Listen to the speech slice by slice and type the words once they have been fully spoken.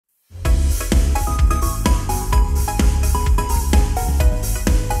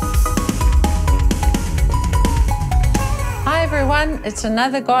everyone. It's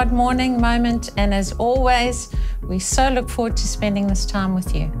another God morning moment. And as always, we so look forward to spending this time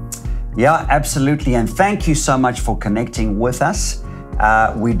with you. Yeah, absolutely. And thank you so much for connecting with us.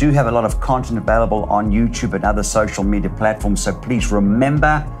 We do have a lot of content available on YouTube and other social media platforms. So please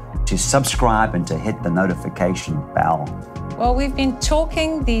remember to subscribe and to hit the notification bell. Well, we've been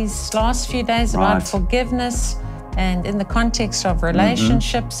talking these last few days about forgiveness and in the context of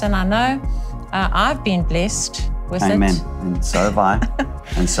relationships. And I know I've been blessed with it. Amen. And so have I.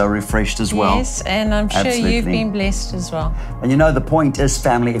 And so refreshed as well. Yes, and I'm sure you've been blessed as well. And you know, the point is,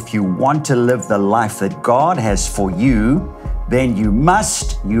 family, if you want to live the life that God has for you, then you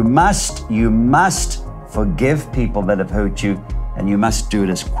must forgive people that have hurt you, and you must do it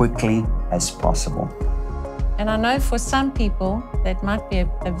as quickly as possible. And I know for some people that might be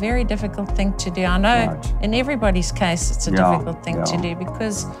a very difficult thing to do. I know in everybody's case it's a difficult thing to do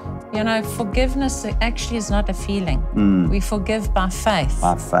because, you know, forgiveness actually is not a feeling. We forgive by faith.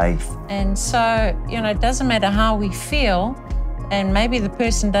 By faith. And so, you know, it doesn't matter how we feel, and maybe the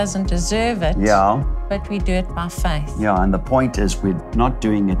person doesn't deserve it, but we do it by faith. Yeah, and the point is we're not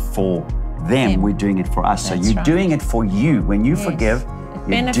doing it for them, we're doing it for us. So you're doing it for you. When you forgive,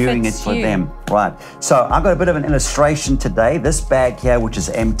 you're doing it for them. Right. So I've got a bit of an illustration today. This bag here, which is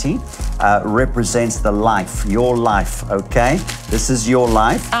empty, represents the life, your life, okay? This is your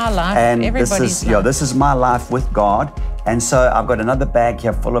life. Our life, and everybody's life. Yeah, this is my life with God. And so I've got another bag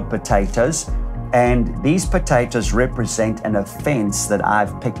here full of potatoes. And these potatoes represent an offense that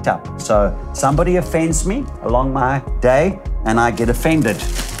I've picked up. So somebody offends me along my day and I get offended.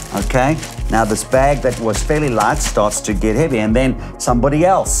 Okay, now this bag that was fairly light starts to get heavy, and then somebody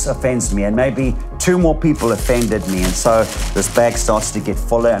else offends me, and maybe two more people offended me, and so this bag starts to get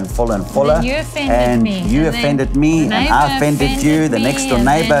fuller and fuller and fuller. And you offended me. You offended me, and I offended you, the next door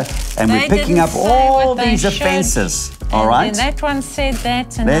neighbor, and we're picking up all these offenses. All right. And that one said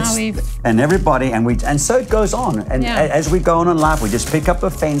that, and now we've... And everybody, and so it goes on. And as we go on in life, we just pick up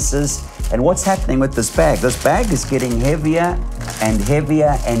offenses. And what's happening with this bag? This bag is getting heavier and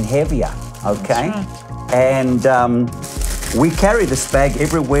heavier and heavier, okay? Right. And we carry this bag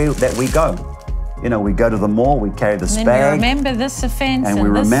everywhere that we go. You know, we go to the mall, we carry this bag. We remember this offense and we're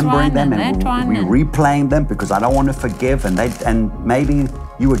remembering them and we're replaying them because I don't want to forgive. And maybe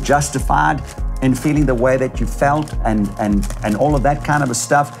you were justified in feeling the way that you felt and all of that kind of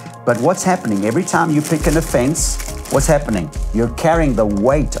stuff. But what's happening? Every time you pick an offense, what's happening? You're carrying the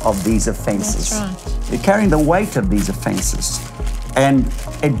weight of these offenses. That's right. You're carrying the weight of these offenses. And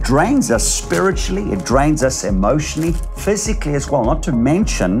it drains us spiritually, it drains us emotionally, physically as well, not to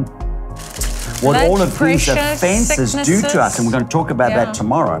mention what all of these offenses do to us. And we're going to talk about that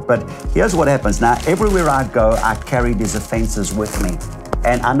tomorrow. But here's what happens. Now, everywhere I go, I carry these offenses with me.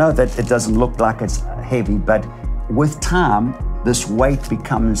 And I know that it doesn't look like it's heavy, but with time, this weight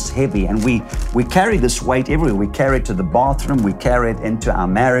becomes heavy. And we carry this weight everywhere. We carry it to the bathroom. We carry it into our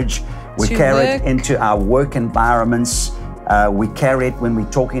marriage. We carry it into our work environments. We carry it when we're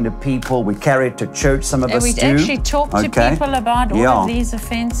talking to people. We carry it to church. Some of us do. We actually talk to people about all of these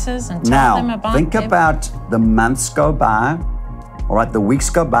offenses and tell them about them. Now, think about the months go by. All right, the weeks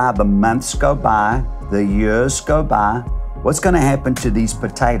go by, the months go by, the years go by. What's going to happen to these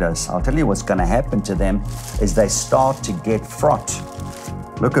potatoes? I'll tell you what's going to happen to them is they start to get fraught.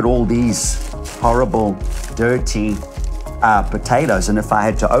 Look at all these horrible, dirty potatoes. And if I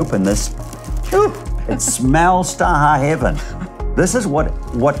had to open this, it smells to high heaven. This is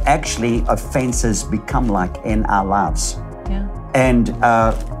what actually offenses become like in our lives. Yeah. And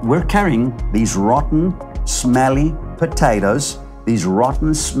we're carrying these rotten, smelly potatoes, these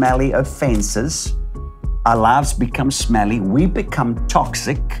rotten, smelly offenses. Our lives become smelly. We become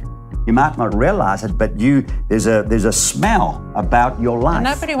toxic. You might not realize it, but there's a smell about your life. And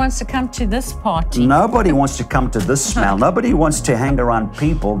nobody wants to come to this party. Nobody wants to come to this smell. Nobody wants to hang around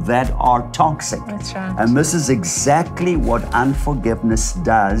people that are toxic. That's right. And this is exactly what unforgiveness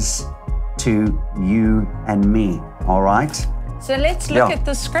does to you and me. All right? So let's look at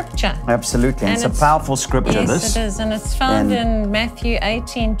the scripture. Absolutely. And it's a powerful scripture, Yes, it is. And it's found in Matthew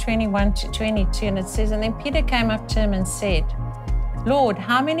 18:21-22. And it says, and then Peter came up to him and said, Lord,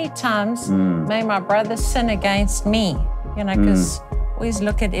 how many times may my brother sin against me? You know, because we always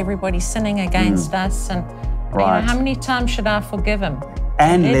look at everybody sinning against us. And you know, how many times should I forgive him?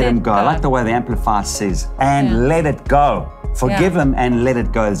 And let him go. I like the way the Amplifier says, and let it go. Forgive him and let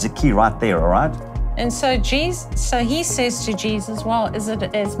it go. There's a key right there, all right? And so he says to Jesus, well, is it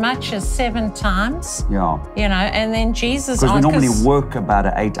as much as 7 times? Yeah. You know, and then Jesus... Because we normally work about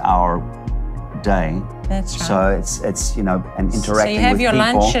an 8-hour day. That's right. So it's you know, and interacting with people. So you have your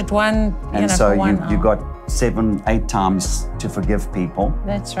lunch at 1, and so you got 7, 8 times to forgive people.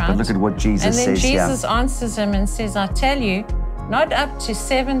 That's right. But look at what Jesus says here. And then Jesus answers him and says, I tell you, not up to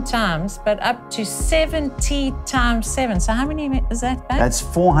 7 times, but up to 70 times 7. So how many is that, babe? That's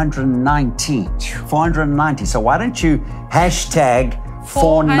 490. 490. So why don't you hashtag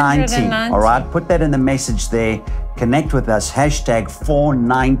 490? All right, put that in the message there. Connect with us. Hashtag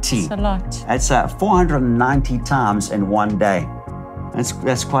 490. That's a lot. That's 490 times in one day.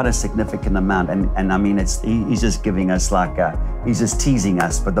 That's quite a significant amount. And I mean, he's just giving us he's just teasing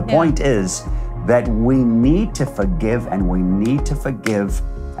us. But the point is that we need to forgive, and we need to forgive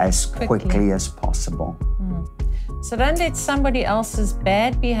as quickly as possible. So don't let somebody else's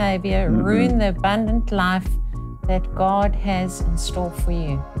bad behavior ruin the abundant life that God has in store for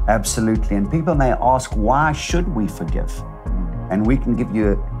you. Absolutely. And people may ask, why should we forgive? And we can give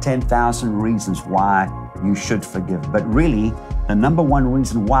you 10,000 reasons why you should forgive. But really, the number one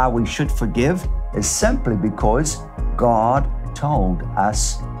reason why we should forgive is simply because God told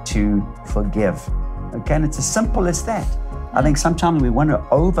us to forgive. Okay, and it's as simple as that. I think sometimes we want to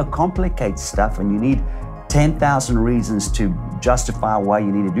overcomplicate stuff, and you need 10,000 reasons to justify why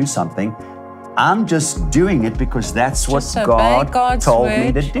you need to do something. I'm just doing it because that's what God told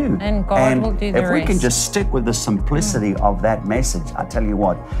me to do. And God will do the rest. If we can just stick with the simplicity of that message, I tell you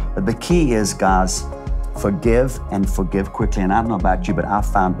what, but the key is, guys, forgive and forgive quickly. And I don't know about you, but I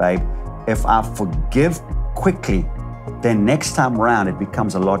found, babe, if I forgive quickly, then next time around it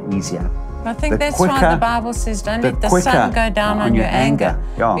becomes a lot easier. I think that's why the Bible says, don't let the sun go down on your anger.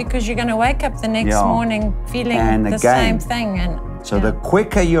 Because you're going to wake up the next morning feeling the same thing. So the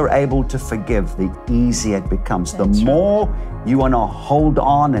quicker you're able to forgive, the easier it becomes. The more you want to hold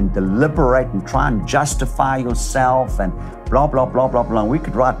on and deliberate and try and justify yourself and blah, blah, blah, blah, blah. We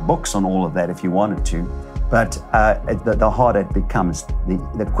could write books on all of that if you wanted to. But the harder it becomes.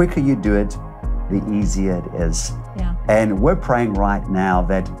 The quicker you do it, the easier it is. And we're praying right now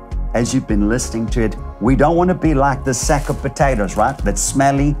that as you've been listening to it, we don't want to be like this sack of potatoes, right? That's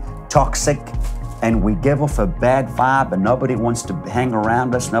smelly, toxic, and we give off a bad vibe, and nobody wants to hang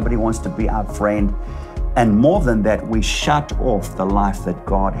around us. Nobody wants to be our friend. And more than that, we shut off the life that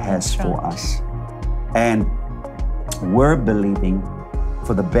God has for us. And we're believing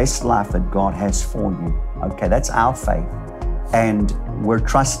for the best life that God has for you. Okay, that's our faith. And we're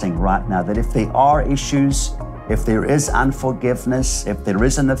trusting right now that if there are issues, if there is unforgiveness, if there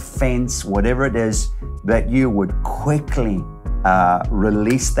is an offense, whatever it is, that you would quickly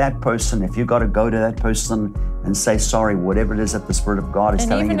release that person. If you got to go to that person and say sorry, whatever it is that the Spirit of God is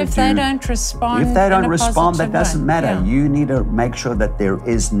telling you to do. And even if they don't respond, if they don't respond, that doesn't matter. You need to make sure that there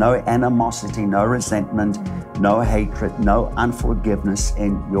is no animosity, no resentment, no hatred, no unforgiveness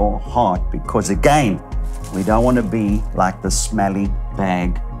in your heart. Because again, we don't want to be like the smelly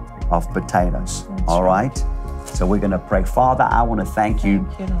bag of potatoes. All right? So we're going to pray. Father, I want to thank you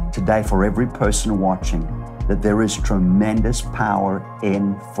today for every person watching, that there is tremendous power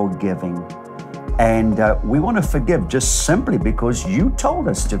in forgiving. And we want to forgive just simply because you told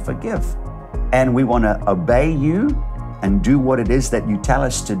us to forgive. And we want to obey you and do what it is that you tell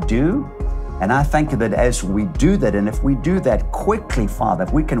us to do. And I thank you that as we do that, and if we do that quickly, Father,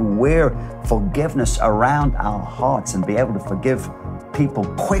 if we can wear forgiveness around our hearts and be able to forgive people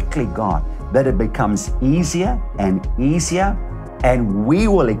quickly, God, that it becomes easier and easier, and we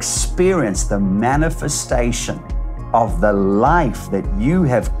will experience the manifestation of the life that you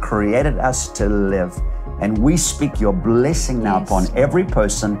have created us to live. And we speak your blessing now upon every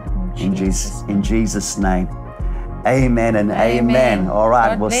person in Jesus' name. Amen and amen. All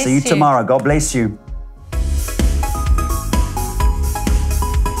right, we'll see you tomorrow. God bless you.